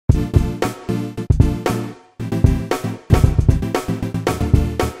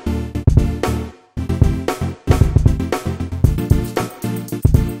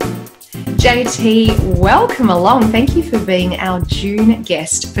JT, welcome along. Thank you for being our June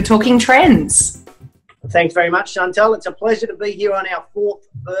guest for Talking Trends. Thanks very much, Chantal. It's a pleasure to be here on our 4th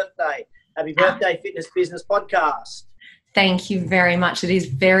birthday. Happy birthday, Fitness Business Podcast. Thank you very much. It is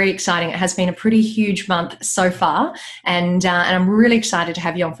very exciting. It has been a pretty huge month so far, and I'm really excited to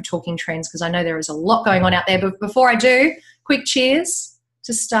have you on for Talking Trends because I know there is a lot going on out there. But before I do, quick cheers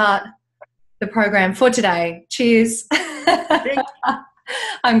to start the program for today. Cheers.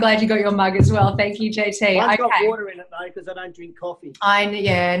 I'm glad you got your mug as well. Thank you, JT. I've got water in it though because I don't drink coffee.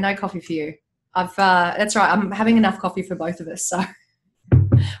 Yeah, no coffee for you. That's right. I'm having enough coffee for both of us, so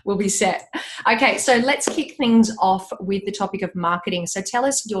we'll be set. Okay, so let's kick things off with the topic of marketing. So tell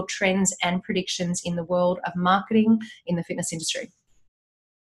us your trends and predictions in the world of marketing in the fitness industry.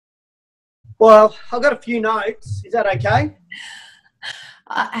 Well, I've got a few notes. Is that okay?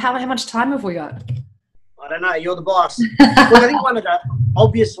 How much time have we got? I don't know. You're the boss. Well, I think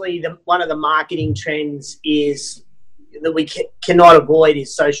one of the marketing trends is that we cannot avoid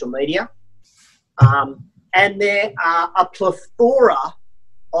is social media. And there are a plethora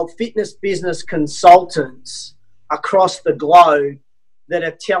of fitness business consultants across the globe that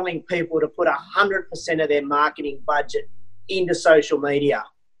are telling people to put 100% of their marketing budget into social media.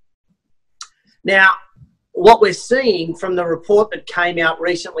 Now, what we're seeing from the report that came out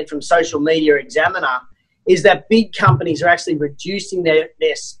recently from Social Media Examiner is that big companies are actually reducing their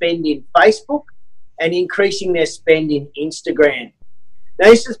spend in Facebook and increasing their spend in Instagram. Now,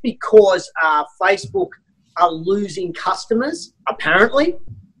 this is because Facebook are losing customers, apparently,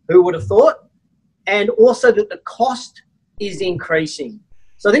 who would have thought, and also that the cost is increasing.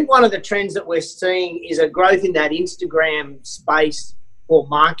 So I think one of the trends that we're seeing is a growth in that Instagram space for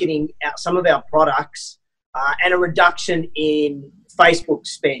marketing some of our products and a reduction in Facebook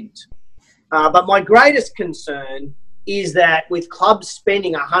spend. But my greatest concern is that with clubs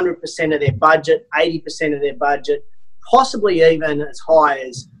spending 100% of their budget, 80% of their budget, possibly even as high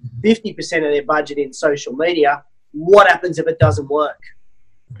as 50% of their budget in social media, what happens if it doesn't work?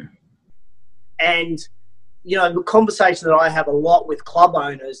 And, you know, the conversation that I have a lot with club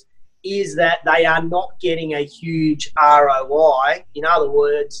owners is that they are not getting a huge ROI, in other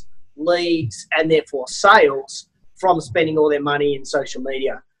words, leads and therefore sales from spending all their money in social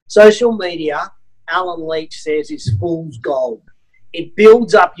media. Social media, Alan Leach says, is fool's gold. It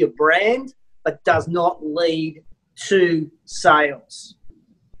builds up your brand, but does not lead to sales.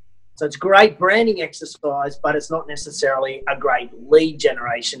 So it's a great branding exercise, but it's not necessarily a great lead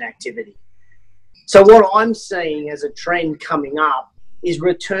generation activity. So what I'm seeing as a trend coming up is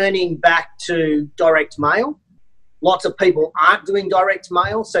returning back to direct mail. Lots of people aren't doing direct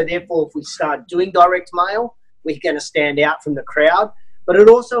mail, so therefore if we start doing direct mail, we're going to stand out from the crowd. But it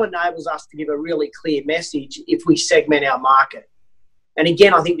also enables us to give a really clear message if we segment our market. And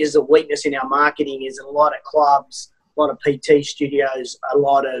again, I think there's a weakness in our marketing is a lot of clubs, a lot of PT studios, a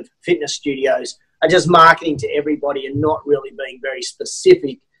lot of fitness studios are just marketing to everybody and not really being very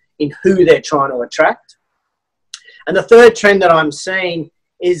specific in who they're trying to attract. And the third trend that I'm seeing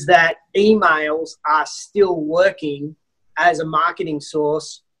is that emails are still working as a marketing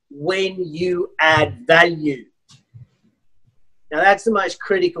source when you add value. Now, that's the most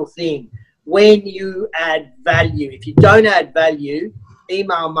critical thing. When you add value, if you don't add value,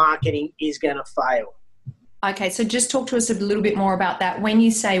 email marketing is going to fail. Okay, so just talk to us a little bit more about that. When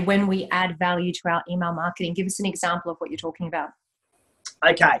you say when we add value to our email marketing, give us an example of what you're talking about.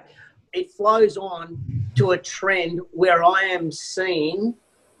 Okay, it flows on to a trend where I am seeing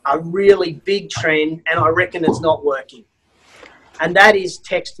a really big trend and I reckon it's not working. And that is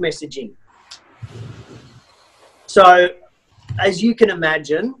text messaging. So, as you can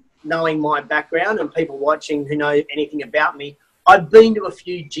imagine, knowing my background and people watching who know anything about me, I've been to a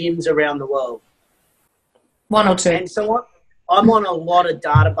few gyms around the world. One or two. And so I'm on a lot of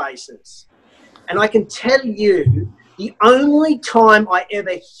databases. And I can tell you, the only time I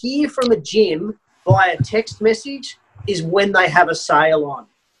ever hear from a gym via text message is when they have a sale on.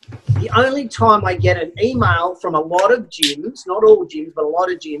 The only time I get an email from a lot of gyms, not all gyms, but a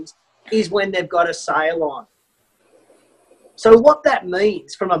lot of gyms, is when they've got a sale on. So what that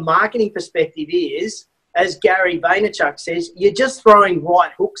means from a marketing perspective is, as Gary Vaynerchuk says, you're just throwing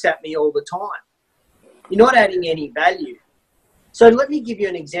right hooks at me all the time. You're not adding any value. So let me give you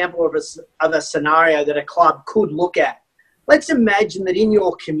an example of a scenario that a club could look at. Let's imagine that in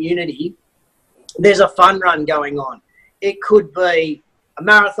your community, there's a fun run going on. It could be a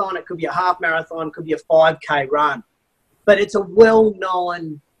marathon, it could be a half marathon, it could be a 5K run. But it's a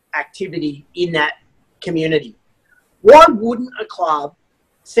well-known activity in that community. Why wouldn't a club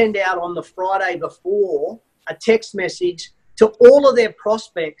send out on the Friday before a text message to all of their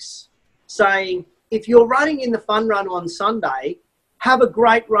prospects saying, if you're running in the fun run on Sunday, have a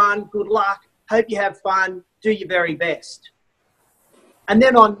great run, good luck, hope you have fun, do your very best. And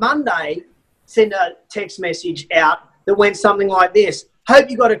then on Monday, send a text message out that went something like this. Hope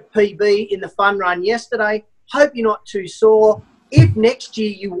you got a PB in the fun run yesterday. Hope you're not too sore. If next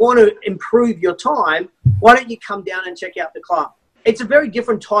year you want to improve your time, why don't you come down and check out the club? It's a very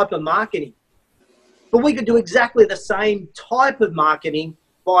different type of marketing. But we could do exactly the same type of marketing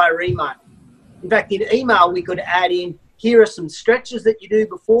via email. In fact, in email, we could add in, here are some stretches that you do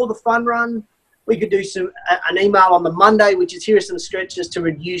before the fun run. We could do an email on the Monday, which is, here are some stretches to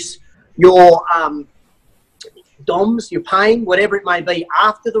reduce your DOMS, your pain, whatever it may be,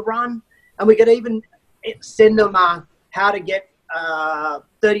 after the run. And we could even send them how to get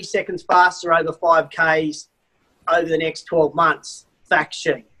 30 seconds faster over 5Ks over the next 12 months, fact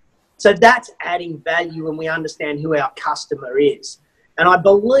sheet. So that's adding value when we understand who our customer is. And I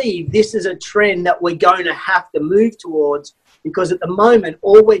believe this is a trend that we're going to have to move towards, because at the moment,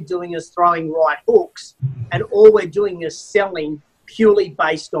 all we're doing is throwing right hooks, and all we're doing is selling purely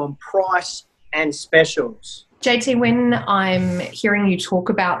based on price and specials. JT, when I'm hearing you talk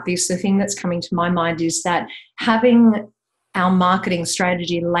about this, the thing that's coming to my mind is that having our marketing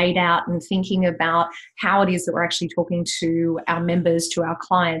strategy laid out and thinking about how it is that we're actually talking to our members, to our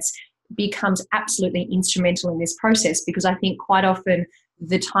clients, becomes absolutely instrumental in this process, because I think quite often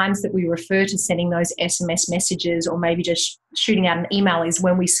the times that we refer to sending those SMS messages or maybe just shooting out an email is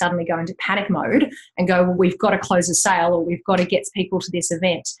when we suddenly go into panic mode and go, well, we've got to close a sale or we've got to get people to this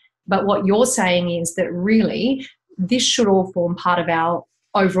event. But what you're saying is that really this should all form part of our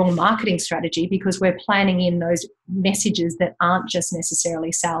overall marketing strategy, because we're planning in those messages that aren't just necessarily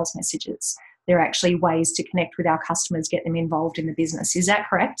sales messages. They're actually ways to connect with our customers, get them involved in the business. Is that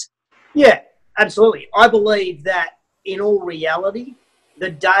correct? Yeah, absolutely. I believe that in all reality, the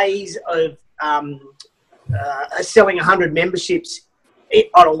days of selling 100 memberships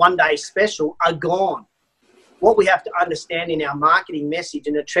on a one-day special are gone. What we have to understand in our marketing message,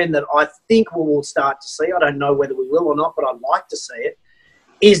 and a trend that I think we will start to see, I don't know whether we will or not, but I'd like to see it,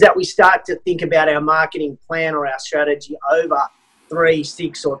 is that we start to think about our marketing plan or our strategy over 3,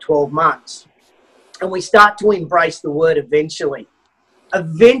 6 or 12 months. And we start to embrace the word eventually.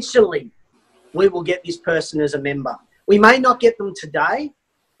 Eventually, we will get this person as a member. We may not get them today,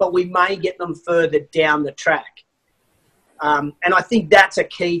 but we may get them further down the track. And I think that's a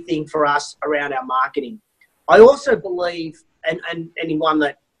key thing for us around our marketing. I also believe, and anyone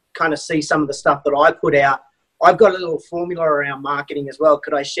that kind of sees some of the stuff that I put out, I've got a little formula around marketing as well.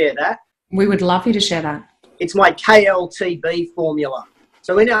 Could I share that? We would love you to share that. It's my KLTB formula.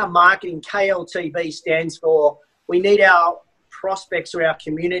 So in our marketing, KLTB stands for, we need our prospects or our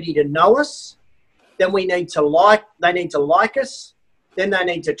community to know us. Then they need to like us. Then they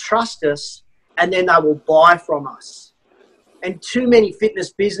need to trust us. And then they will buy from us. And too many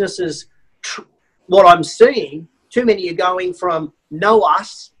fitness businesses, what I'm seeing, too many are going from know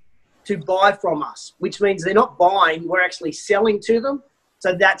us to buy from us, which means they're not buying, we're actually selling to them.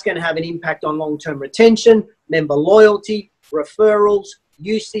 So that's going to have an impact on long-term retention, member loyalty, referrals,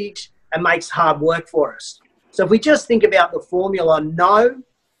 usage, and makes hard work for us. So if we just think about the formula, know,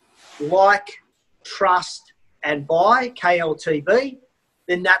 like, trust, and buy, KLTB,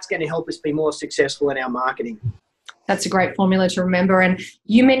 then that's going to help us be more successful in our marketing. That's a great formula to remember. And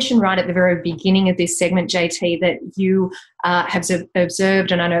you mentioned right at the very beginning of this segment, JT, that you have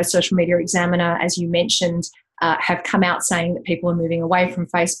observed, and I know Social Media Examiner, as you mentioned, have come out saying that people are moving away from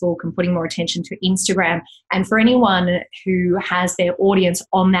Facebook and putting more attention to Instagram. And for anyone who has their audience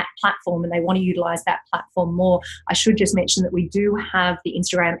on that platform and they want to utilize that platform more, I should just mention that we do have the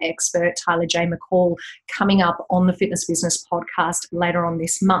Instagram expert, Tyler J. McCall, coming up on the Fitness Business podcast later on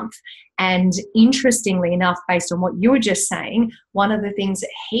this month. And interestingly enough, based on what you were just saying, one of the things that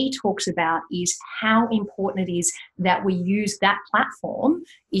he talks about is how important it is that we use that platform,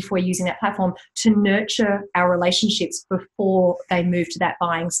 if we're using that platform, to nurture our relationships before they move to that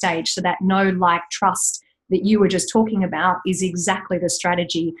buying stage. So that know, like, trust that you were just talking about is exactly the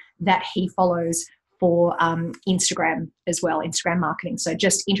strategy that he follows for Instagram as well, Instagram marketing. So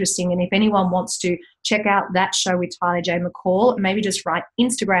just interesting. And if anyone wants to check out that show with Tyler J. McCall, maybe just write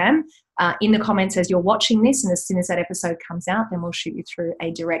Instagram in the comments as you're watching this. And as soon as that episode comes out, then we'll shoot you through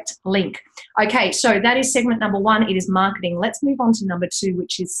a direct link. Okay, so that is segment number 1. It is marketing. Let's move on to number 2,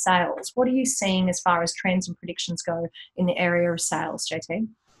 which is sales. What are you seeing as far as trends and predictions go in the area of sales, JT?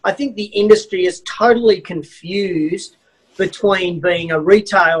 I think the industry is totally confused between being a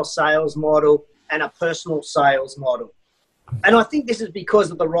retail sales model and a personal sales model. And I think this is because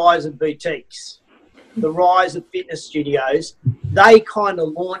of the rise of boutiques. the rise of fitness studios, they kind of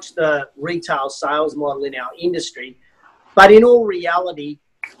launched the retail sales model in our industry. But in all reality,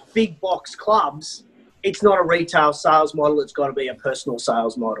 big box clubs, it's not a retail sales model. It's got to be a personal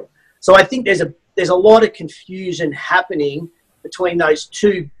sales model. So I think there's a lot of confusion happening between those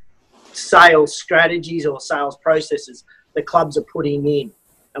two sales strategies or sales processes the clubs are putting in.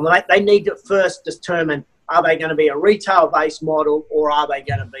 And they need to first determine, are they going to be a retail-based model or are they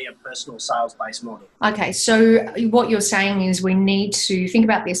going to be a personal sales-based model? Okay, so what you're saying is we need to think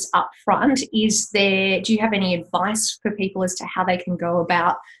about this up front. Do you have any advice for people as to how they can go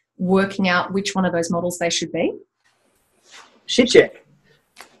about working out which one of those models they should be? Shit check.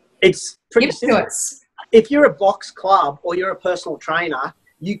 It's pretty simple. If you're a box club or you're a personal trainer,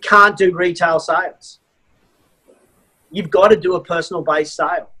 you can't do retail sales. You've got to do a personal-based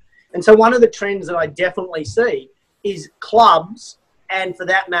sale. And so one of the trends that I definitely see is clubs, and for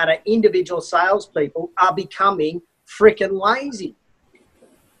that matter, individual salespeople are becoming freaking lazy.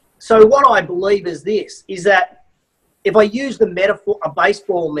 So what I believe is this, is that if I use the metaphor, a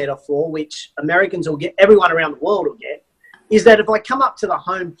baseball metaphor, which Americans will get, everyone around the world will get, is that if I come up to the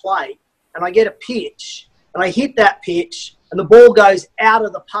home plate and I get a pitch and I hit that pitch and the ball goes out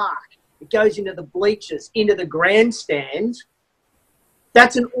of the park, it goes into the bleachers, into the grandstand,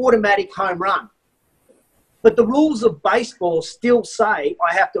 that's an automatic home run. But the rules of baseball still say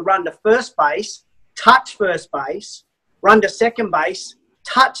I have to run to first base, touch first base, run to second base,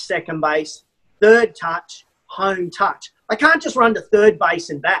 touch second base, third touch, home touch. I can't just run to third base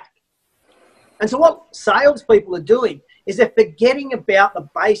and back. And so what salespeople are doing is they're forgetting about the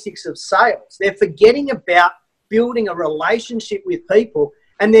basics of sales. They're forgetting about building a relationship with people,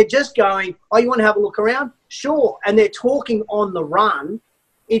 and they're just going, oh, you want to have a look around? Sure. And they're talking on the run.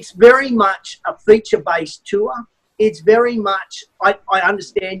 It's very much a feature-based tour. It's very much, I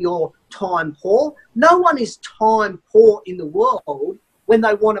understand you're time poor. No one is time poor in the world when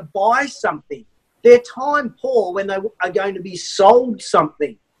they want to buy something. They're time poor when they are going to be sold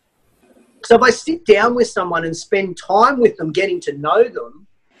something. So if I sit down with someone and spend time with them, getting to know them,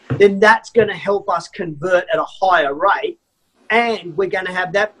 then that's going to help us convert at a higher rate. And we're going to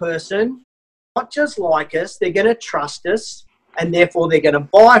have that person not just like us, they're going to trust us, and therefore they're going to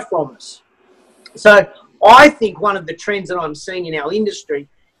buy from us. So I think one of the trends that I'm seeing in our industry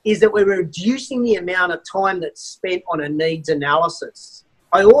is that we're reducing the amount of time that's spent on a needs analysis.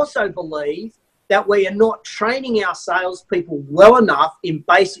 I also believe that we are not training our salespeople well enough in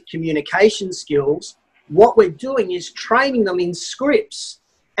basic communication skills. What we're doing is training them in scripts,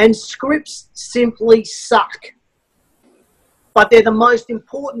 and scripts simply suck. But they're the most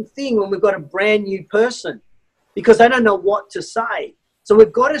important thing when we've got a brand new person, because they don't know what to say. So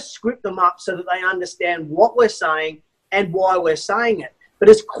we've got to script them up so that they understand what we're saying and why we're saying it. But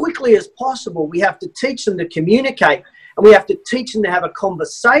as quickly as possible, we have to teach them to communicate, and we have to teach them to have a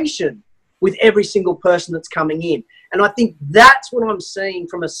conversation with every single person that's coming in. And I think that's what I'm seeing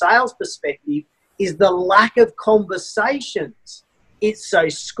from a sales perspective, is the lack of conversations. It's so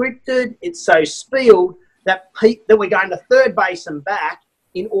scripted, it's so spieled, that we're going to third base and back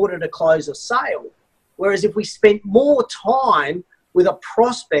in order to close a sale. Whereas if we spent more time with a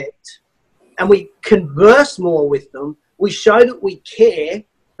prospect and we converse more with them, we show that we care,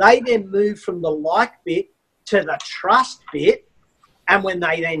 they then move from the like bit to the trust bit. And when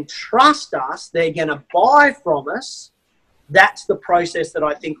they then trust us, they're going to buy from us. That's the process that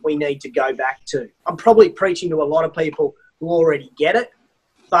I think we need to go back to. I'm probably preaching to a lot of people who already get it,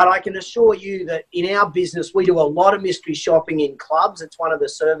 but I can assure you that in our business, we do a lot of mystery shopping in clubs. It's one of the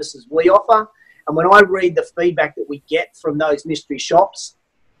services we offer. And when I read the feedback that we get from those mystery shops,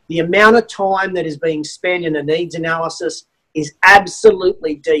 the amount of time that is being spent in a needs analysis is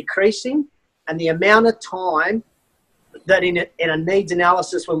absolutely decreasing. And the amount of time that in a needs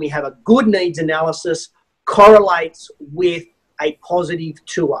analysis, when we have a good needs analysis, correlates with a positive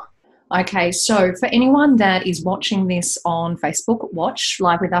tour. Okay, so for anyone that is watching this on Facebook, watch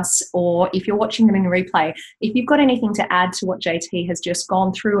live with us, or if you're watching them in replay, if you've got anything to add to what JT has just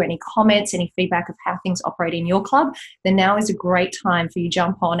gone through, any comments, any feedback of how things operate in your club, then now is a great time for you to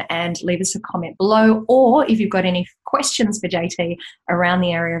jump on and leave us a comment below. Or if you've got any questions for JT around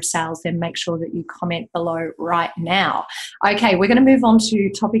the area of sales, then make sure that you comment below right now. Okay, we're going to move on to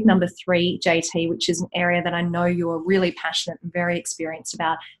topic number 3, JT, which is an area that I know you're really passionate and very experienced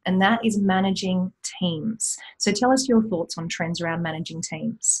about, and that is managing teams. So tell us your thoughts on trends around managing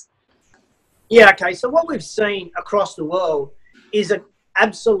teams. Yeah, okay. So what we've seen across the world is an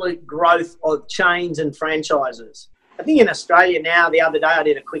absolute growth of chains and franchises. I think in Australia now, the other day I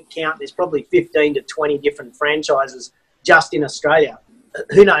did a quick count, there's probably 15 to 20 different franchises just in Australia.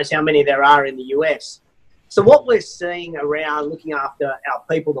 who knows how many there are in the US. So what we're seeing around looking after our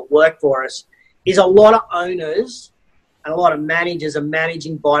people that work for us is a lot of owners and a lot of managers are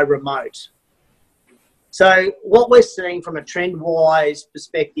managing by remote. So what we're seeing from a trend-wise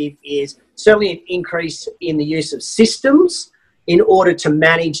perspective is certainly an increase in the use of systems in order to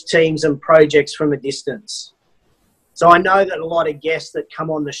manage teams and projects from a distance. So I know that a lot of guests that come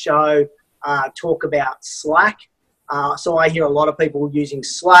on the show talk about Slack. So I hear a lot of people using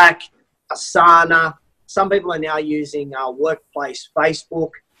Slack, Asana. Some people are now using Workplace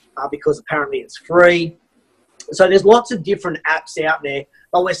Facebook because apparently it's free. So there's lots of different apps out there,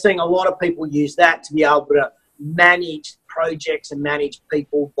 but we're seeing a lot of people use that to be able to manage projects and manage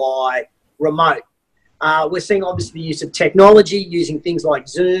people by remote. We're seeing obviously the use of technology, using things like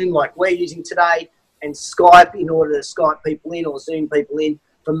Zoom, like we're using today, and Skype in order to Skype people in or Zoom people in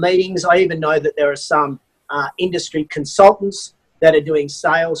for meetings. I even know that there are some industry consultants that are doing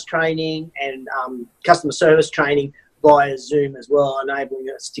sales training and customer service training via Zoom as well, enabling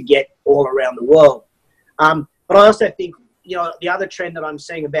us to get all around the world. But I also think, you know, the other trend that I'm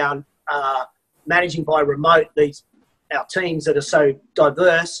seeing about managing by remote, our teams that are so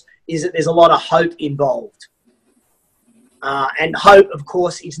diverse, is that there's a lot of hope involved. And hope, of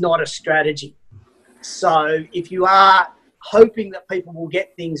course, is not a strategy. So if you are hoping that people will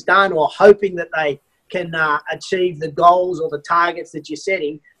get things done or hoping that they can achieve the goals or the targets that you're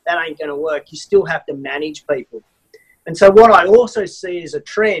setting, that ain't going to work. You still have to manage people. And so what I also see as a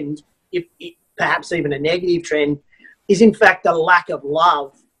trend, if perhaps even a negative trend, is in fact a lack of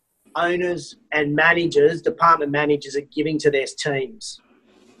love owners and managers, department managers, are giving to their teams.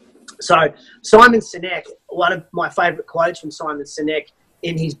 So Simon Sinek, one of my favourite quotes from Simon Sinek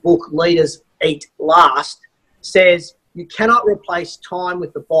in his book Leaders Eat Last, says, "You cannot replace time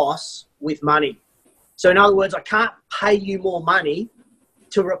with the boss with money." So in other words, I can't pay you more money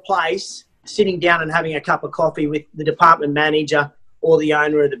to replace sitting down and having a cup of coffee with the department manager or the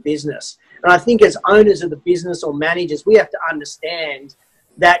owner of the business. And I think as owners of the business or managers, we have to understand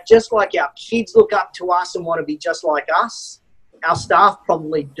that just like our kids look up to us and want to be just like us, our staff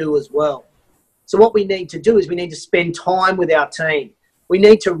probably do as well. So what we need to do is we need to spend time with our team. We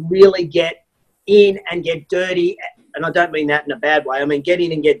need to really get in and get dirty. And I don't mean that in a bad way. I mean, get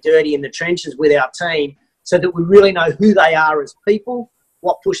in and get dirty in the trenches with our team so that we really know who they are as people,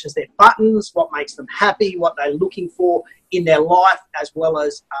 what pushes their buttons, what makes them happy, what they're looking for in their life, as well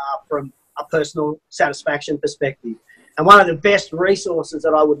as from a personal satisfaction perspective. And one of the best resources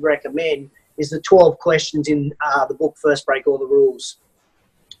that I would recommend is the 12 questions in the book, First Break All the Rules.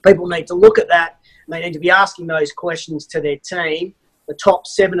 People need to look at that. And they need to be asking those questions to their team. The top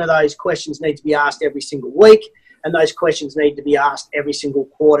 7 of those questions need to be asked every single week. And those questions need to be asked every single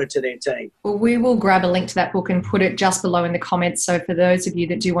quarter to their team. Well, we will grab a link to that book and put it just below in the comments. So for those of you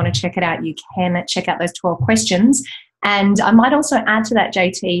that do want to check it out, you can check out those 12 questions. And I might also add to that,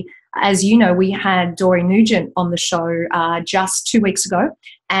 JT, as you know, we had Dory Nugent on the show just 2 weeks ago.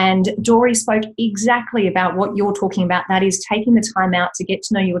 And Dory spoke exactly about what you're talking about. That is taking the time out to get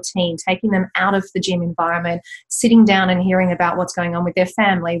to know your team, taking them out of the gym environment, sitting down and hearing about what's going on with their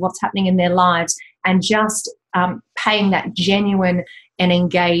family, what's happening in their lives, and just paying that genuine and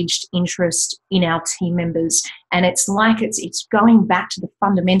engaged interest in our team members. And it's like it's going back to the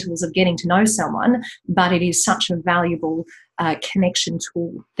fundamentals of getting to know someone, but it is such a valuable connection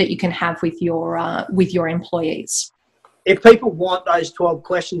tool that you can have with your employees. If people want those 12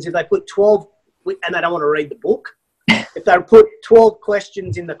 questions, if they put 12 and they don't want to read the book, if they put 12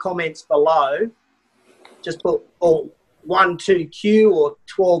 questions in the comments below, just put 12Q or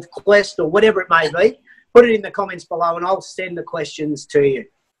 12 quest or whatever it may be, put it in the comments below and I'll send the questions to you.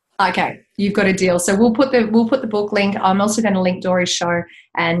 Okay, you've got a deal. So we'll put the book link. I'm also going to link Dory's show,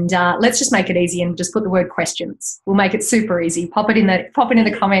 and let's just make it easy and just put the word questions. We'll make it super easy. Pop it in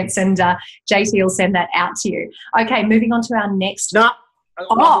the comments, and JT will send that out to you. Okay, moving on to our next. No, I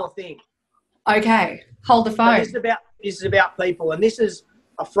got one more thing. Okay, hold the phone. So this is about people, and this is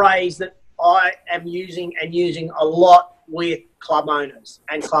a phrase that I am using a lot with club owners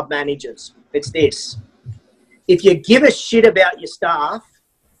and club managers. It's this: if you give a shit about your staff,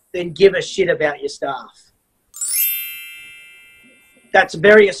 then give a shit about your staff. That's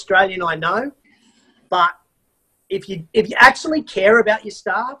very Australian, I know, but if you actually care about your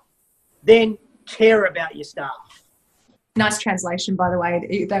staff, then care about your staff. Nice translation, by the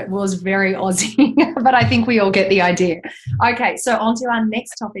way. That was very Aussie, but I think we all get the idea. Okay, so on to our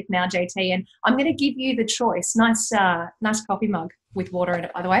next topic now, JT, and I'm going to give you the choice. Nice coffee mug with water in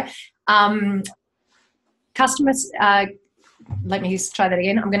it, by the way. Customers. Let me try that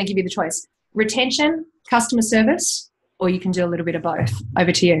again. I'm going to give you the choice: retention, customer service, or you can do a little bit of both.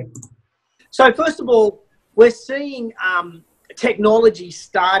 Over to you. So first of all, we're seeing technology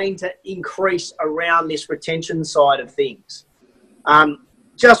starting to increase around this retention side of things.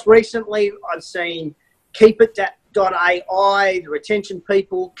 Just recently, I've seen KeepIt.ai, the retention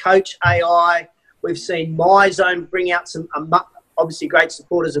people, Coach AI. We've seen MyZone bring out some, obviously great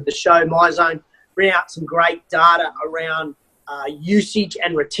supporters of the show, MyZone, bring out some great data around usage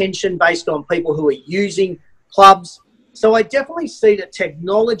and retention based on people who are using clubs. So I definitely see that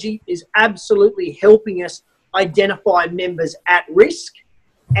technology is absolutely helping us identify members at risk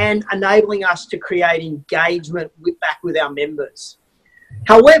and enabling us to create engagement back with our members.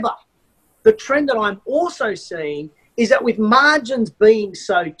 However, the trend that I'm also seeing is that with margins being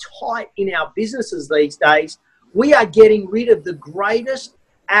so tight in our businesses these days, we are getting rid of the greatest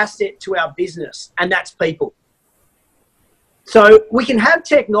asset to our business, and that's people. So we can have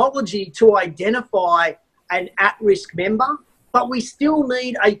technology to identify an at-risk member, but we still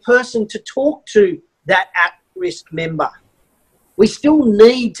need a person to talk to that at-risk member. We still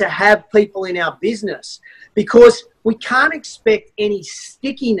need to have people in our business because we can't expect any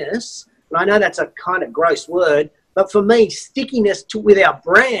stickiness, and I know that's a kind of gross word, but for me, stickiness with our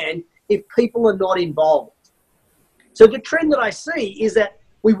brand if people are not involved. So the trend that I see is that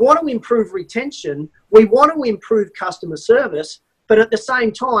we want to improve retention, we want to improve customer service, but at the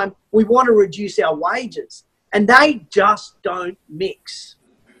same time, we want to reduce our wages. And they just don't mix.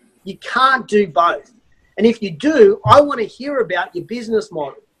 You can't do both. And if you do, I want to hear about your business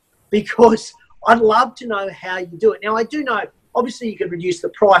model because I'd love to know how you do it. Now, I do know, obviously, you can reduce the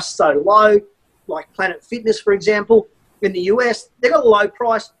price so low, like Planet Fitness, for example, in the US, they've got a low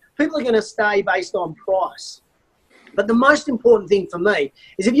price. People are going to stay based on price. But the most important thing for me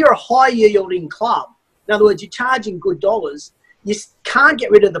is if you're a high-yielding club, in other words, you're charging good dollars, you can't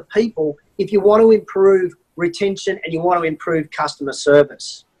get rid of the people if you want to improve retention and you want to improve customer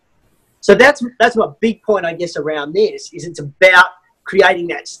service. So that's my big point, I guess, around this, is it's about creating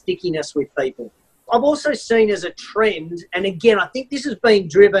that stickiness with people. I've also seen as a trend, and again, I think this is being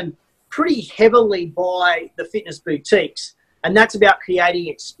driven pretty heavily by the fitness boutiques, and that's about creating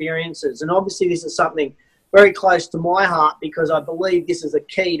experiences. And obviously this is something very close to my heart because I believe this is a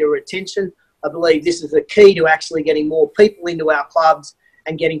key to retention. I believe this is the key to actually getting more people into our clubs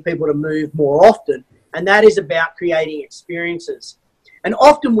and getting people to move more often. And that is about creating experiences. And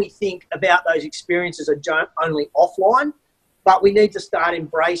often we think about those experiences are only offline, but we need to start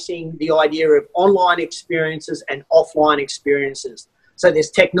embracing the idea of online experiences and offline experiences. So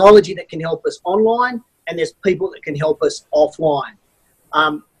there's technology that can help us online and there's people that can help us offline.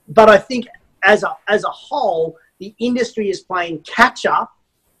 But I think as a whole, the industry is playing catch up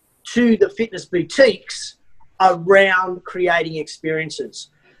to the fitness boutiques around creating experiences.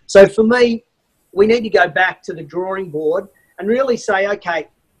 So for me, we need to go back to the drawing board and really say, okay,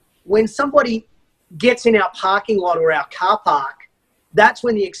 when somebody gets in our parking lot or our car park, that's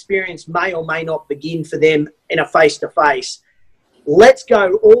when the experience may or may not begin for them in a face-to-face. Let's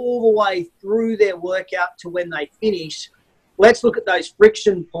go all the way through their workout to when they finish. Let's look at those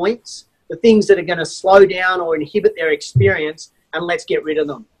friction points, the things that are going to slow down or inhibit their experience, and let's get rid of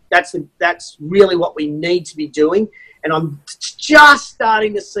them. That's really what we need to be doing. And I'm just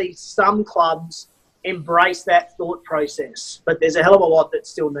starting to see some clubs embrace that thought process, but there's a hell of a lot that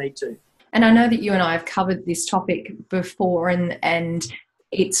still need to. And I know that you and I have covered this topic before, and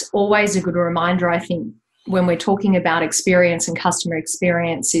it's always a good reminder, I think, when we're talking about experience and customer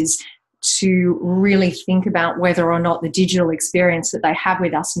experience, is to really think about whether or not the digital experience that they have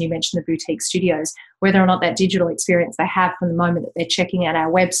with us, and you mentioned the boutique studios, whether or not that digital experience they have from the moment that they're checking out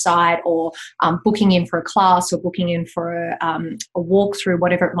our website or booking in for a class or booking in for a walkthrough,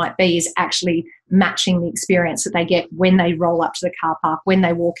 whatever it might be, is actually matching the experience that they get when they roll up to the car park, when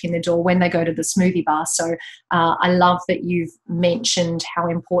they walk in the door, when they go to the smoothie bar. So I love that you've mentioned how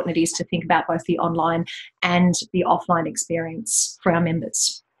important it is to think about both the online and the offline experience for our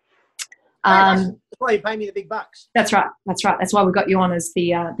members. That's why you pay me the big bucks. That's right. That's right. That's why we got you on as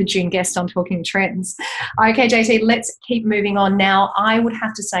the June guest on Talking Trends. Okay, JT, let's keep moving on now. I would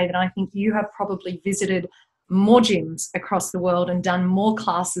have to say that I think you have probably visited more gyms across the world and done more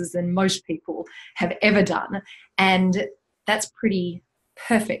classes than most people have ever done. And that's pretty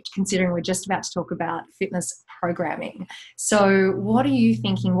perfect considering we're just about to talk about fitness programming. So what are you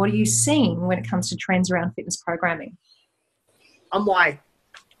thinking? What are you seeing when it comes to trends around fitness programming? On my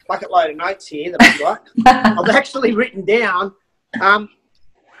bucket load of notes here that I've got, I've actually written down,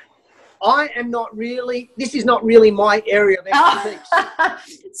 this is not really my area of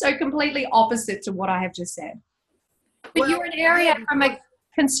expertise. So completely opposite to what I have just said. But Well, you're an area from a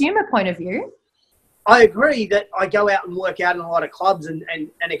consumer point of view. I agree that I go out and work out in a lot of clubs and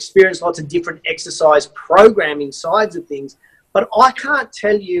experience lots of different exercise programming sides of things, but I can't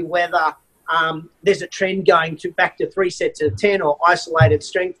tell you whether there's a trend going back to 3 sets of 10 or isolated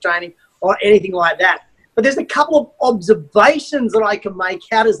strength training or anything like that. But there's a couple of observations that I can make.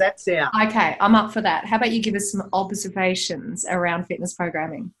 How does that sound? Okay, I'm up for that. How about you give us some observations around fitness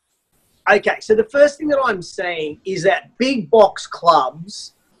programming? Okay, so the first thing that I'm seeing is that big box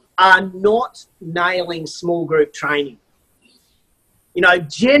clubs are not nailing small group training. You know,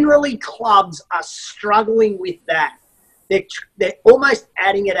 generally clubs are struggling with that. They're almost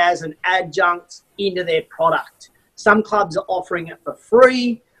adding it as an adjunct into their product. Some clubs are offering it for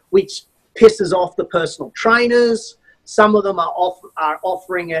free, which pisses off the personal trainers. Some of them are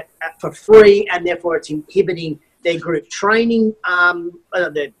offering it for free, and therefore it's inhibiting their group training,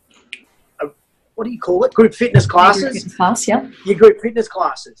 what do you call it? Group fitness classes. Group fitness class, yeah. Your group fitness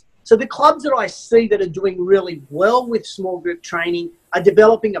classes. So the clubs that I see that are doing really well with small group training are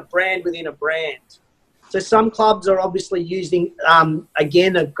developing a brand within a brand. So some clubs are obviously using,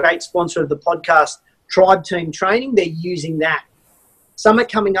 again, a great sponsor of the podcast, Tribe Team Training. They're using that. Some are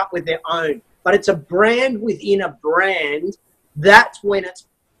coming up with their own. But it's a brand within a brand. That's when it's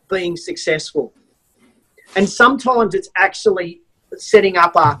being successful. And sometimes it's actually setting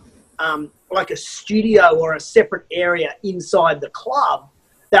up like a studio or a separate area inside the club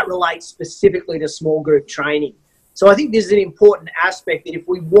that relates specifically to small group training. So I think this is an important aspect that if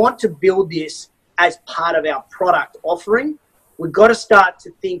we want to build this as part of our product offering, we've got to start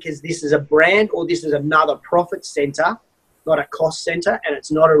to think as this is a brand or this is another profit center, not a cost center, and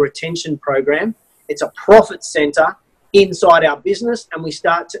it's not a retention program. It's a profit center inside our business, and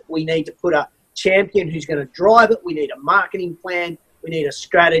we need to put a champion who's going to drive it. We need a marketing plan. We need a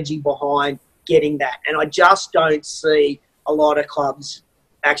strategy behind getting that. And I just don't see a lot of clubs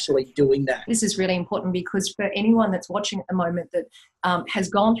actually doing that. This is really important because for anyone that's watching at the moment that has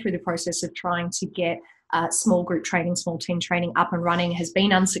gone through the process of trying to get small group training, small team training up and running, has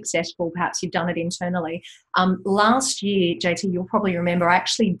been unsuccessful, perhaps you've done it internally. Last year, JT, you'll probably remember, I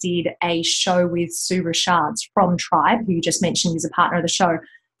actually did a show with Sue Richards from Tribe, who you just mentioned is a partner of the show.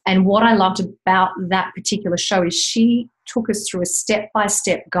 And what I loved about that particular show is she took us through a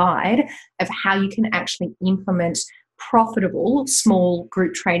step-by-step guide of how you can actually implement profitable small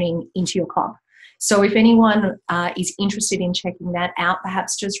group training into your club. So if anyone is interested in checking that out,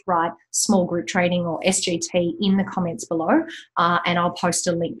 perhaps just write small group training or SGT in the comments below, and I'll post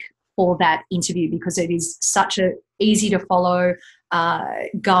a link for that interview because it is such a easy to follow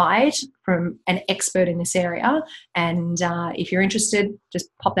guide from an expert in this area. And if you're interested, just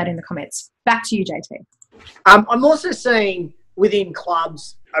pop that in the comments. Back to you, JT. I'm also seeing within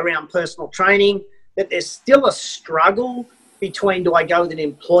clubs around personal training that there's still a struggle between do I go with an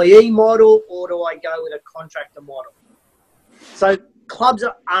employee model or do I go with a contractor model? So clubs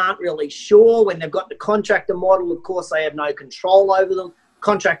aren't really sure. When they've got the contractor model, of course, they have no control over them.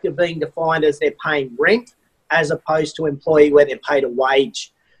 Contractor being defined as they're paying rent as opposed to employee where they're paid a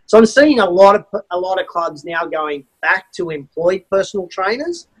wage. So I'm seeing a lot of clubs now going back to employed personal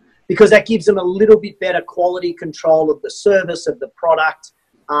trainers because that gives them a little bit better quality control of the service, of the product.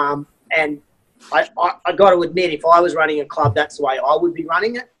 And I got to admit, if I was running a club, that's the way I would be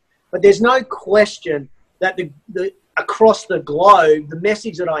running it. But there's no question that across the globe, the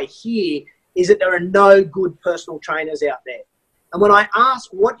message that I hear is that there are no good personal trainers out there. And when I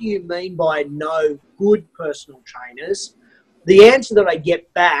ask, what do you mean by no good personal trainers? The answer that I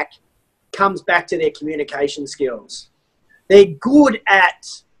get back comes back to their communication skills. They're good at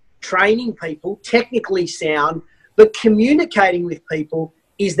training people, technically sound, but communicating with people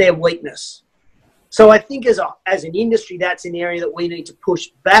is their weakness. So I think as an industry, that's an area that we need to push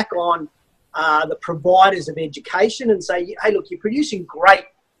back on the providers of education and say, hey, look, you're producing great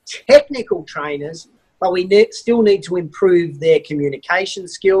technical trainers, but we still need to improve their communication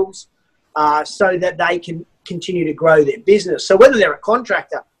skills so that they can continue to grow their business. So whether they're a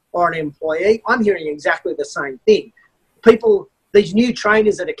contractor or an employee, I'm hearing exactly the same thing. These new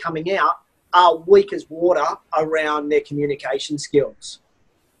trainers that are coming out are weak as water around their communication skills.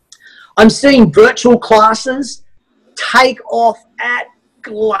 I'm seeing virtual classes take off at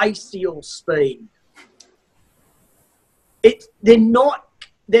glacial speed. They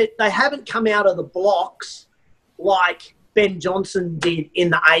haven't come out of the blocks like Ben Johnson did in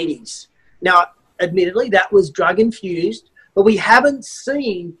the 80s. Now, admittedly, that was drug-infused, but we haven't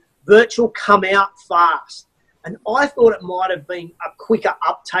seen virtual come out fast. And I thought it might have been a quicker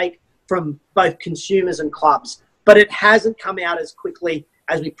uptake from both consumers and clubs, but it hasn't come out as quickly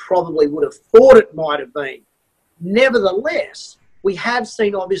as we probably would have thought it might have been. Nevertheless, we have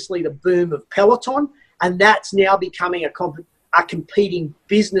seen obviously the boom of Peloton, and that's now becoming a competing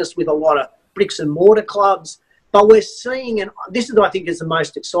business with a lot of bricks and mortar clubs. But we're seeing, and this is, I think, is the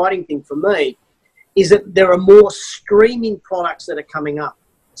most exciting thing for me, is that there are more streaming products that are coming up.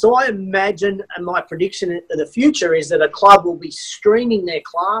 So I imagine, and my prediction of the future is that a club will be streaming their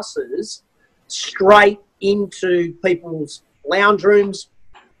classes straight into people's lounge rooms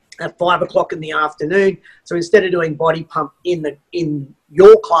at 5 o'clock in the afternoon. So instead of doing body pump in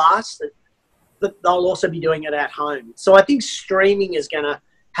your class, they'll also be doing it at home. So I think streaming is going to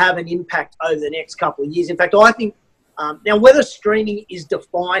have an impact over the next couple of years. In fact, I think now whether streaming is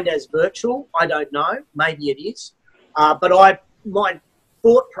defined as virtual, I don't know. Maybe it is. But my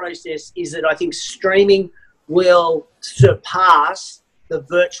thought process is that I think streaming will surpass the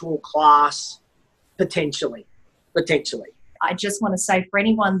virtual class potentially. I just want to say, for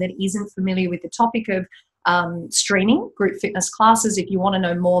anyone that isn't familiar with the topic of streaming group fitness classes, if you want to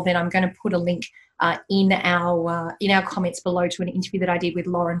know more, then I'm going to put a link in our comments below to an interview that I did with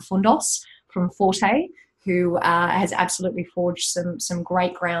Lauren Foundos from FORTÜ, who has absolutely forged some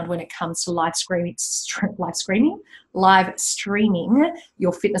great ground when it comes to live streaming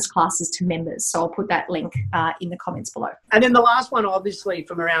your fitness classes to members. So I'll put that link in the comments below. And then the last one, obviously,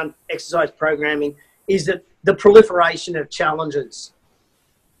 from around exercise programming is that the proliferation of challenges.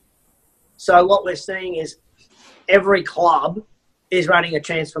 So what we're seeing is every club is running a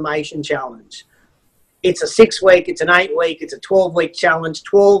transformation challenge. It's a 6-week, it's an 8-week, it's a 12-week challenge.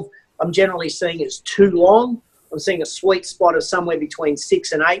 12, I'm generally seeing is too long. I'm seeing a sweet spot of somewhere between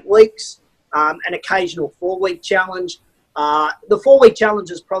 6 and 8 weeks, an occasional 4-week challenge. The 4-week challenge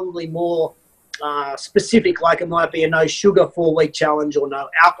is probably more specific, like it might be a no sugar 4-week challenge or no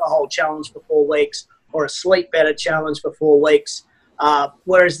alcohol challenge for 4 weeks or a sleep better challenge for 4 weeks.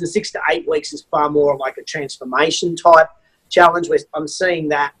 Whereas the 6 to 8 weeks is far more like a transformation type challenge. Where I'm seeing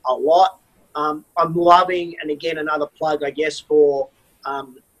that a lot. I'm loving, and again, another plug, I guess, for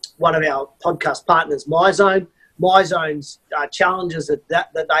one of our podcast partners, MyZone. MyZone's challenges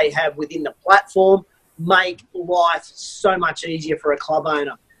that they have within the platform make life so much easier for a club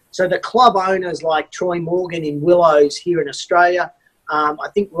owner. So the club owners like Troy Morgan in Willows here in Australia, I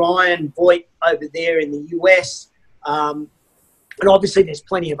think Ryan Voigt over there in the US, and obviously there's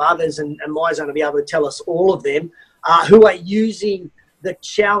plenty of others, and MyZone will be able to tell us all of them, who are using the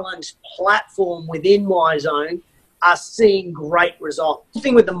challenge platform within MyZone, are seeing great results. The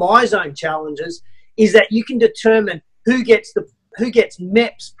thing with the MyZone challenges is that you can determine who gets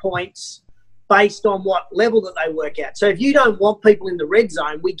MEPS points based on what level that they work at. So if you don't want people in the red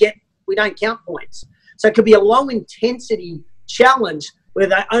zone, we don't count points. So it could be a low intensity challenge where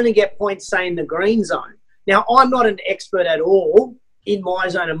they only get points, say, in the green zone. Now, I'm not an expert at all in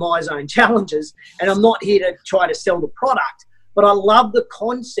MyZone and MyZone challenges, and I'm not here to try to sell the product, but I love the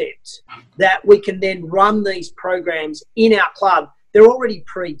concept that we can then run these programs in our club. They're already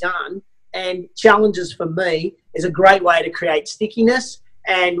pre-done, and challenges for me is a great way to create stickiness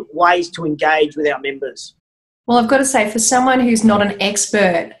and ways to engage with our members. Well, I've got to say, for someone who's not an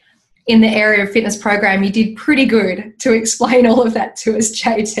expert in the area of fitness program, you did pretty good to explain all of that to us,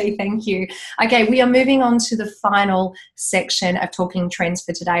 JT. Thank you. Okay, we are moving on to the final section of Talking Trends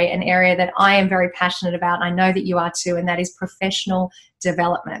for today, an area that I am very passionate about, and I know that you are too, and that is professional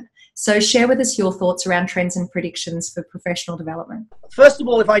development. So share with us your thoughts around trends and predictions for professional development. First of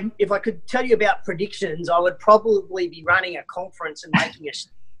all, if I could tell you about predictions, I would probably be running a conference and making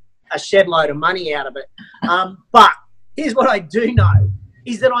a shed load of money out of it. But here's what I do know,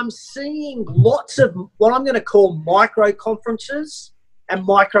 is that I'm seeing lots of what I'm going to call micro conferences and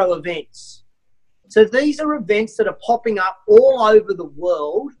micro events. So these are events that are popping up all over the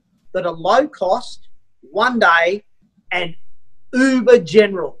world that are low cost, one day, and uber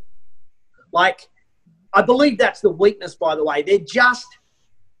general. Like, I believe that's the weakness, by the way.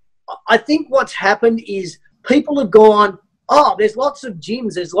 I think what's happened is people have gone, oh, there's lots of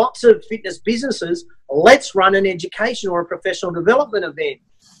gyms, there's lots of fitness businesses, let's run an education or a professional development event.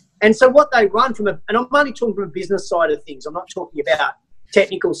 And so what they run and I'm only talking from a business side of things, I'm not talking about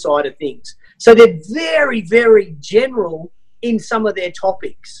technical side of things. So they're very, very general in some of their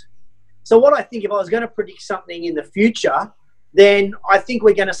topics. So what I think, if I was going to predict something in the future, then I think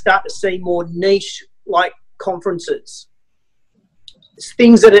we're going to start to see more niche like conferences. It's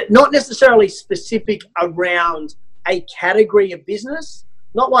things that are not necessarily specific around a category of business,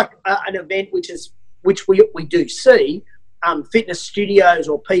 not like an event which we do see, fitness studios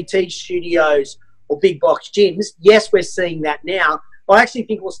or PT studios or big box gyms. Yes, we're seeing that now. I actually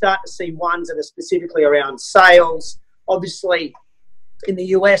think we'll start to see ones that are specifically around sales. Obviously, in the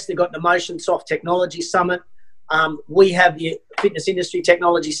US, they've got the Motion Soft Technology Summit. We have the Fitness Industry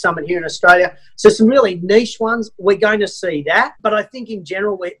Technology Summit here in Australia. So some really niche ones, we're going to see that. But I think in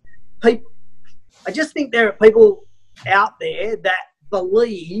general, I just think there are people out there that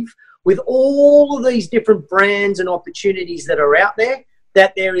believe with all of these different brands and opportunities that are out there,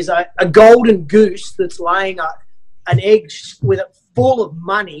 that there is a golden goose that's laying an egg with it full of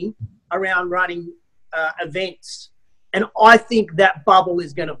money around running events. And I think that bubble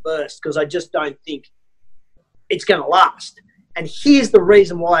is going to burst because I just don't think it's going to last. And here's the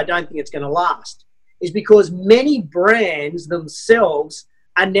reason why I don't think it's going to last, is because many brands themselves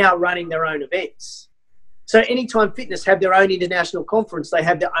are now running their own events. So Anytime Fitness have their own international conference. They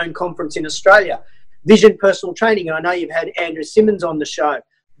have their own conference in Australia. Vision Personal Training, and I know you've had Andrew Simmons on the show.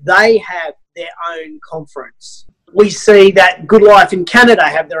 They have their own conference. We see that Good Life in Canada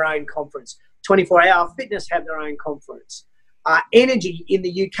have their own conference. 24 Hour Fitness have their own conference. Energy in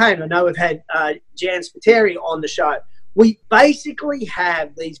the UK, and I know we've had Jan Spiteri on the show. We basically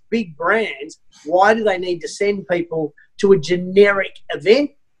have these big brands. Why do they need to send people to a generic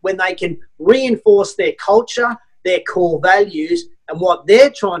event when they can reinforce their culture, their core values, and what they're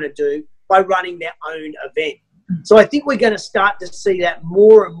trying to do by running their own event? So I think we're going to start to see that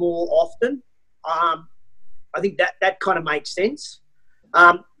more and more often. I think that kind of makes sense.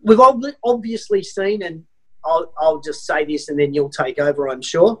 We've obviously seen, and I'll just say this and then you'll take over, I'm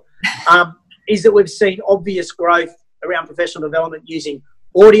sure, is that we've seen obvious growth around professional development using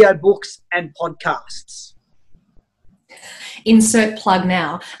audio books and podcasts. Insert plug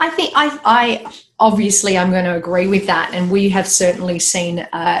now. I think I obviously I'm going to agree with that, and we have certainly seen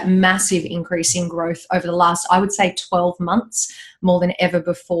a massive increase in growth over the last, I would say, 12 months, more than ever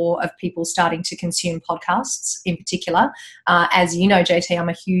before, of people starting to consume podcasts in particular. As you know, JT, I'm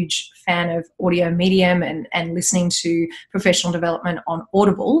a huge fan of audio medium and listening to professional development on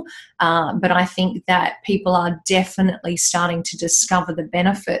Audible. But I think that people are definitely starting to discover the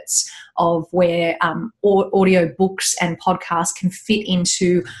benefits of where audio books and podcasts can fit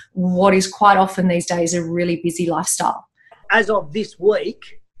into what is quite often these days a really busy lifestyle. As of this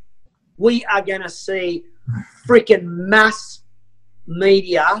week, we are going to see freaking mass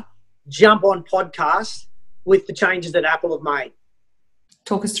media jump on podcasts with the changes that Apple have made.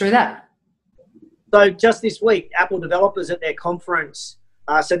 Talk us through that. So just this week, Apple developers at their conference,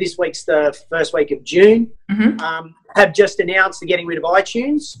 so this week's the first week of June, have just announced they're getting rid of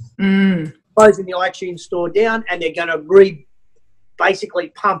iTunes, closing the iTunes store down, and they're going to basically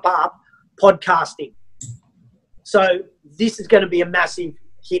pump up podcasting. So this is going to be a massive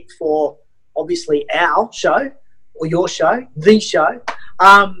hit for, obviously, our show, or your show, the show,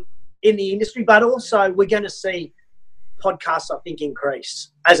 in the industry, but also we're going to see podcasts, I think,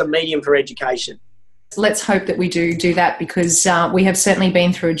 increase as a medium for education. Let's hope that we do that, because we have certainly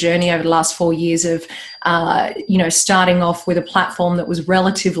been through a journey over the last 4 years of, starting off with a platform that was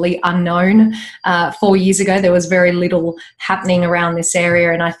relatively unknown. 4 years ago, there was very little happening around this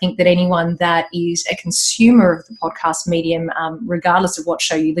area. And I think that anyone that is a consumer of the podcast medium, regardless of what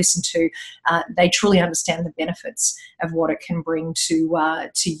show you listen to, they truly understand the benefits of what it can bring to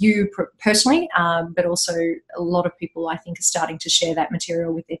you personally, but also a lot of people, I think, are starting to share that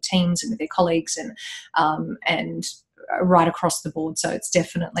material with their teams and with their colleagues and right across the board. So it's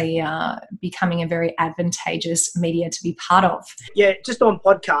definitely becoming a very advantageous media to be part of. Yeah, just on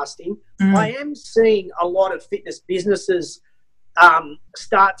podcasting, I am seeing a lot of fitness businesses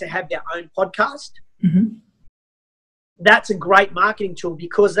start to have their own podcast. That's a great marketing tool,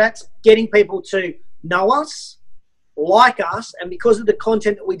 because that's getting people to know us, like us, and because of the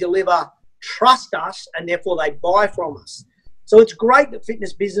content that we deliver, trust us, and therefore they buy from us. So it's great that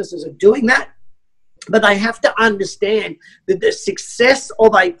fitness businesses are doing that. But they have to understand that the success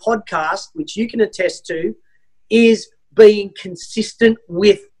of a podcast, which you can attest to, is being consistent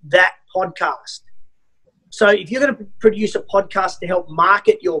with that podcast. So if you're going to produce a podcast to help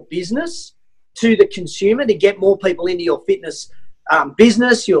market your business to the consumer, to get more people into your fitness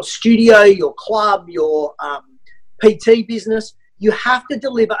business, your studio, your club, your PT business, you have to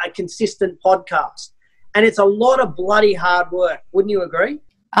deliver a consistent podcast. And it's a lot of bloody hard work. Wouldn't you agree?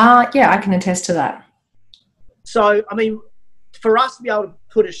 Yeah, I can attest to that. So, I mean, for us to be able to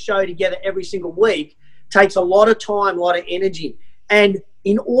put a show together every single week takes a lot of time, a lot of energy. And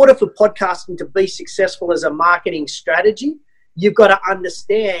in order for podcasting to be successful as a marketing strategy, you've got to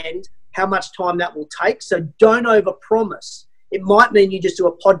understand how much time that will take. So don't overpromise. It might mean you just do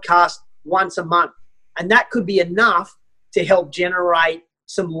a podcast once a month, and that could be enough to help generate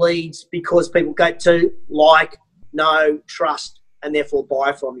some leads, because people go to like, know, trust, and therefore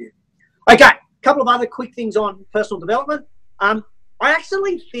buy from you. Okay. Couple of other quick things on personal development. I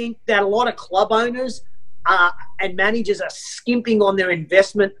actually think that a lot of club owners and managers are skimping on their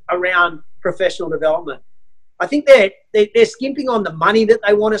investment around professional development. I think they're skimping on the money that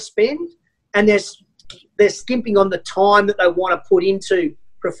they want to spend, and they're skimping on the time that they want to put into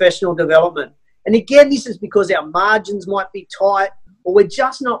professional development. And again, this is because our margins might be tight, or we're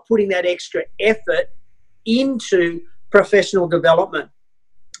just not putting that extra effort into professional development.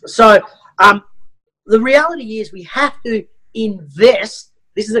 So the reality is we have to invest.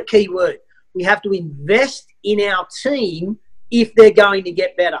 This is a key word. We have to invest in our team if they're going to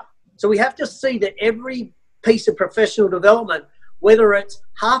get better. So we have to see that every piece of professional development, whether it's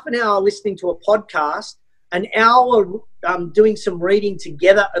half an hour listening to a podcast, an hour doing some reading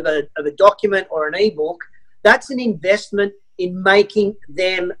together of a document or an ebook, that's an investment in making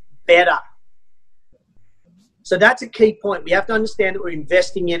them better. So that's a key point. We have to understand that we're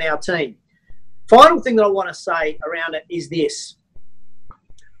investing in our team. Final thing that I want to say around it is this.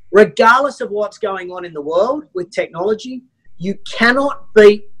 Regardless of what's going on in the world with technology, you cannot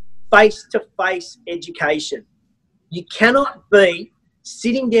beat face-to-face education. You cannot beat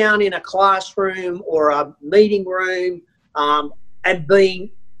sitting down in a classroom or a meeting room and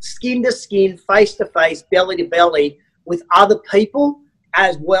being skin to skin, face to face, belly to belly with other people,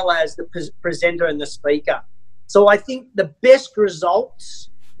 as well as the presenter and the speaker. So I think the best results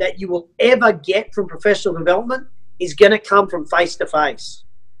that you will ever get from professional development is going to come from face to face.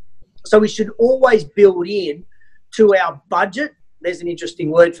 So we should always build in to our budget. There's an interesting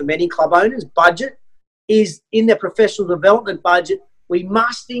word for many club owners. Budget is in their professional development budget. We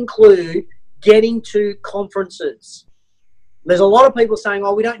must include getting to conferences. There's a lot of people saying,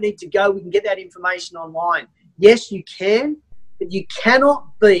 oh, we don't need to go. We can get that information online. Yes, you can, but you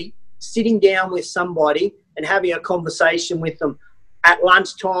cannot beat sitting down with somebody and having a conversation with them at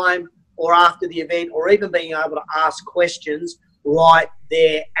lunchtime or after the event, or even being able to ask questions right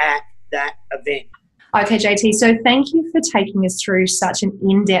there at that event. Okay, JT, so thank you for taking us through such an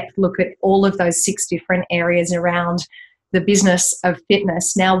in-depth look at all of those 6 different areas around the business of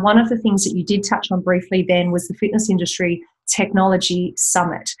fitness. Now, one of the things that you did touch on briefly then was the Fitness Industry Technology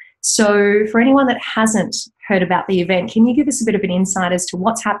Summit. So for anyone that hasn't heard about the event, can you give us a bit of an insight as to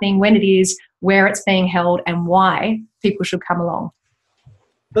what's happening, when it is, where it's being held, and why people should come along?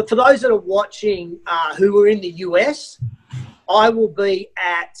 But for those that are watching who are in the US, I will be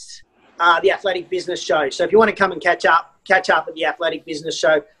at the Athletic Business Show. So if you want to come and catch up at the Athletic Business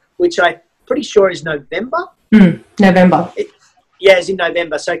Show, which I'm pretty sure is November. November. It's in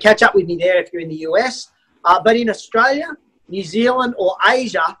November. So catch up with me there if you're in the US. But in Australia, New Zealand or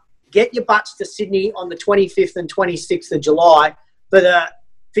Asia, get your butts to Sydney on the 25th and 26th of July for the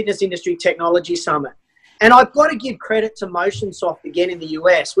Fitness Industry Technology Summit. And I've got to give credit to MotionSoft again in the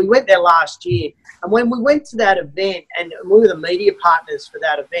US. We went there last year. And when we went to that event, and we were the media partners for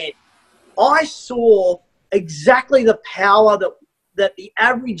that event, I saw exactly the power that the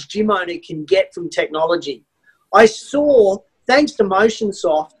average gym owner can get from technology. I saw, thanks to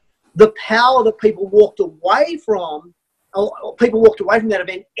MotionSoft, the power that people walked away from that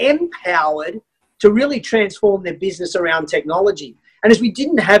event empowered to really transform their business around technology. And as we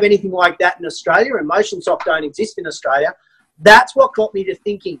didn't have anything like that in Australia, and MotionSoft don't exist in Australia, that's what got me to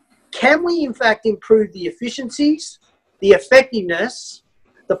thinking, can we in fact improve the efficiencies, the effectiveness,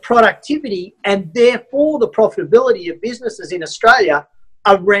 the productivity, and therefore the profitability of businesses in Australia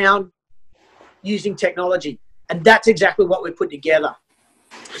around using technology? And that's exactly what we put together.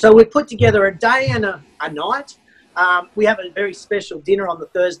 So we put together a day and a night. We have a very special dinner on the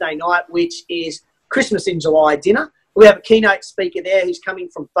Thursday night, which is Christmas in July dinner. We have a keynote speaker there who's coming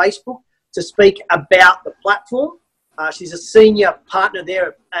from Facebook to speak about the platform. She's a senior partner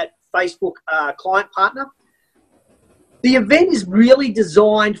there at Facebook, client partner. The event is really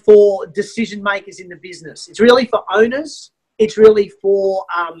designed for decision makers in the business. It's really for owners. It's really for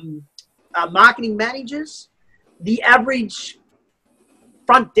marketing managers. The average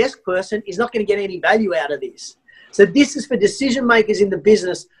front desk person is not going to get any value out of this. So this is for decision makers in the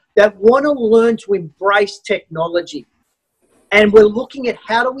business that want to learn to embrace technology. And we're looking at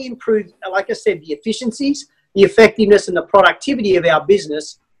how do we improve, like I said, the efficiencies, the effectiveness, and the productivity of our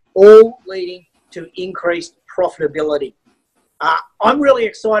business, all leading to increased profitability. I'm really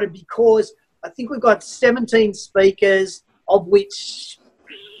excited because I think we've got 17 speakers, of which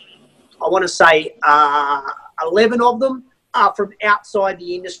I want to say 11 of them are from outside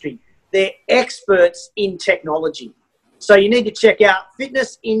the industry. They're experts in technology. So you need to check out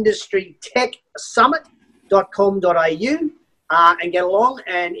fitnessindustrytechsummit.com.au and get along.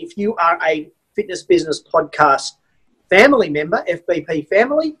 And if you are a Fitness Business Podcast family member, FBP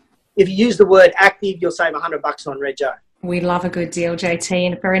family, if you use the word active, you'll save $100 on Rego. We love a good deal, JT.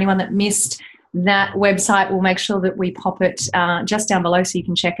 And for anyone that missed that website, we'll make sure that we pop it just down below so you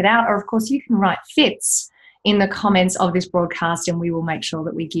can check it out. Or, of course, you can write FITS in the comments of this broadcast, and we will make sure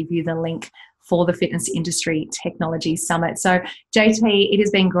that we give you the link for the Fitness Industry Technology Summit. So, JT, it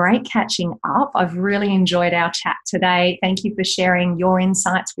has been great catching up. I've really enjoyed our chat today. Thank you for sharing your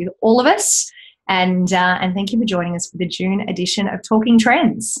insights with all of us. And thank you for joining us for the June edition of Talking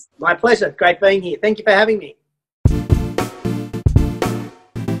Trends. My pleasure. Great being here. Thank you for having me.